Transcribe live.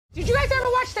Did you guys ever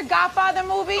watch the Godfather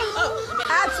movie? Oh,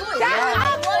 absolutely.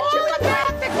 I'm all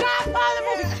about the Godfather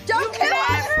movie. Don't kill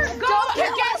us. Go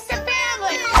against the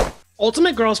family.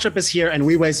 Ultimate Girls Trip is here, and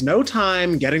we waste no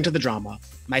time getting to the drama.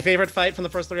 My favorite fight from the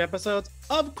first 3 episodes?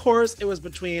 Of course, it was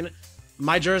between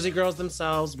my Jersey girls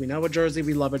themselves. We know a Jersey,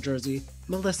 we love a Jersey.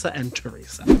 Melissa and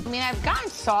Teresa. I mean, I've gotten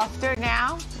softer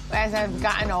now as I've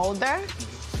gotten older.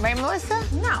 Right, Melissa?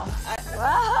 No.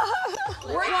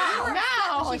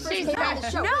 No, she's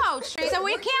not. No, Teresa,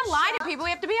 we can't lie to people.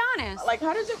 We have to be honest. Like,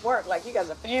 how does it work? Like, you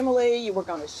guys are family, you work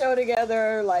on a show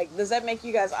together. Like, does that make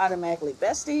you guys automatically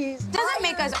besties? It doesn't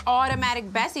make us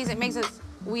automatic besties. It makes us,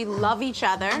 we love each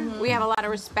other. We have a lot of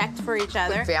respect for each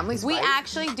other. When families We fight.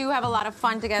 actually do have a lot of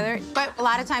fun together, but a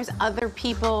lot of times other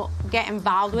people get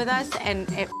involved with us and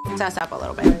it f***s us up a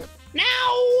little bit. Now,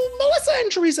 Melissa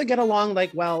and Teresa get along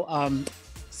like, well,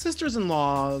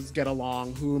 sisters-in-laws get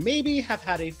along who maybe have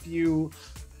had a few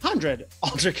hundred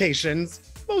altercations,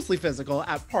 mostly physical,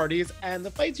 at parties, and the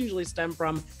fights usually stem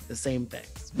from the same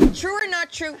things. True or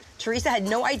not true, Teresa had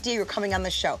no idea you were coming on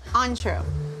the show. Untrue.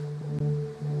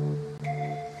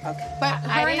 Okay. But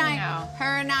I didn't know.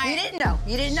 Her and I. You didn't know.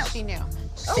 You didn't know. She knew.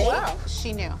 Oh, wow.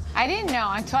 She knew. I didn't know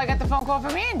until I got the phone call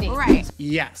from Andy. Right.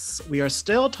 Yes, we are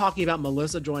still talking about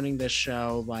Melissa joining this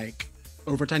show like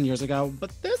over 10 years ago,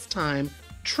 but this time,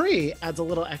 Tree adds a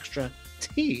little extra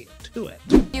tea to it.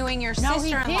 You and your No,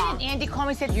 he sister-in-law. didn't. Andy called me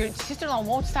and said, your sister-in-law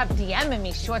won't stop DMing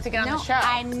me. She wants to get on the show.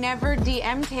 I never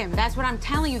DM'd him. That's what I'm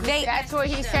telling you. That's what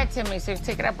he said to me, so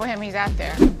take it up with him. He's out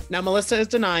there. Now, Melissa is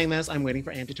denying this. I'm waiting for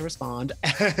Andy to respond.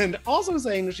 And also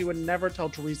saying she would never tell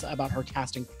Teresa about her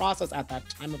casting process at that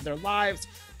time of their lives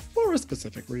for a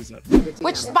specific reason.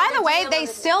 Which, by the way, they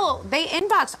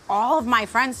inbox all of my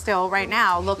friends still right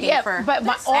now looking for. But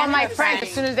all my friends,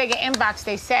 as soon as they get inboxed,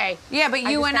 they say. Yeah, but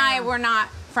you and I were not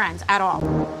friends at all.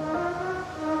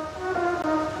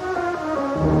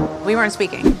 We weren't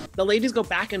speaking. The ladies go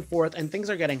back and forth, and things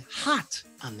are getting hot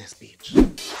on this beach.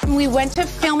 We went to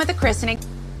film at the christening.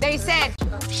 They said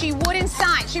she wouldn't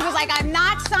sign. She was like, I'm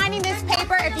not signing this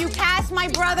paper. If you cast my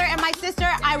brother and my sister,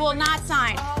 I will not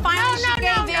sign. Finally, she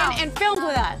gave in and filmed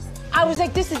with us. I was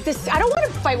like, this. I don't want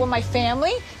to fight with my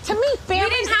family. To me,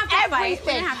 family is have to fight. We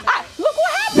everything. didn't have to fight. Look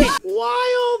what happened.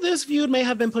 While this feud may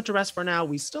have been put to rest for now,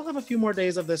 we still have a few more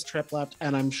days of this trip left,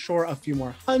 and I'm sure a few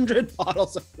more 100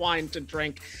 bottles of wine to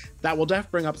drink that will definitely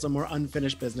bring up some more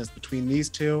unfinished business between these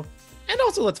two. And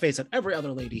also, let's face it, every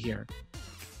other lady here.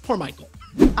 Poor Michael.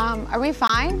 Are we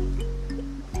fine?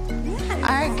 All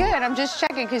right, good. I'm just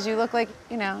checking because you look like,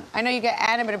 you know, I know you get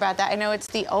animate about that. I know it's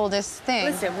the oldest thing.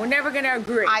 Listen, we're never going to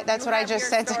agree. That's what I just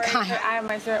said to Kai. I have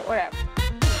my story, whatever.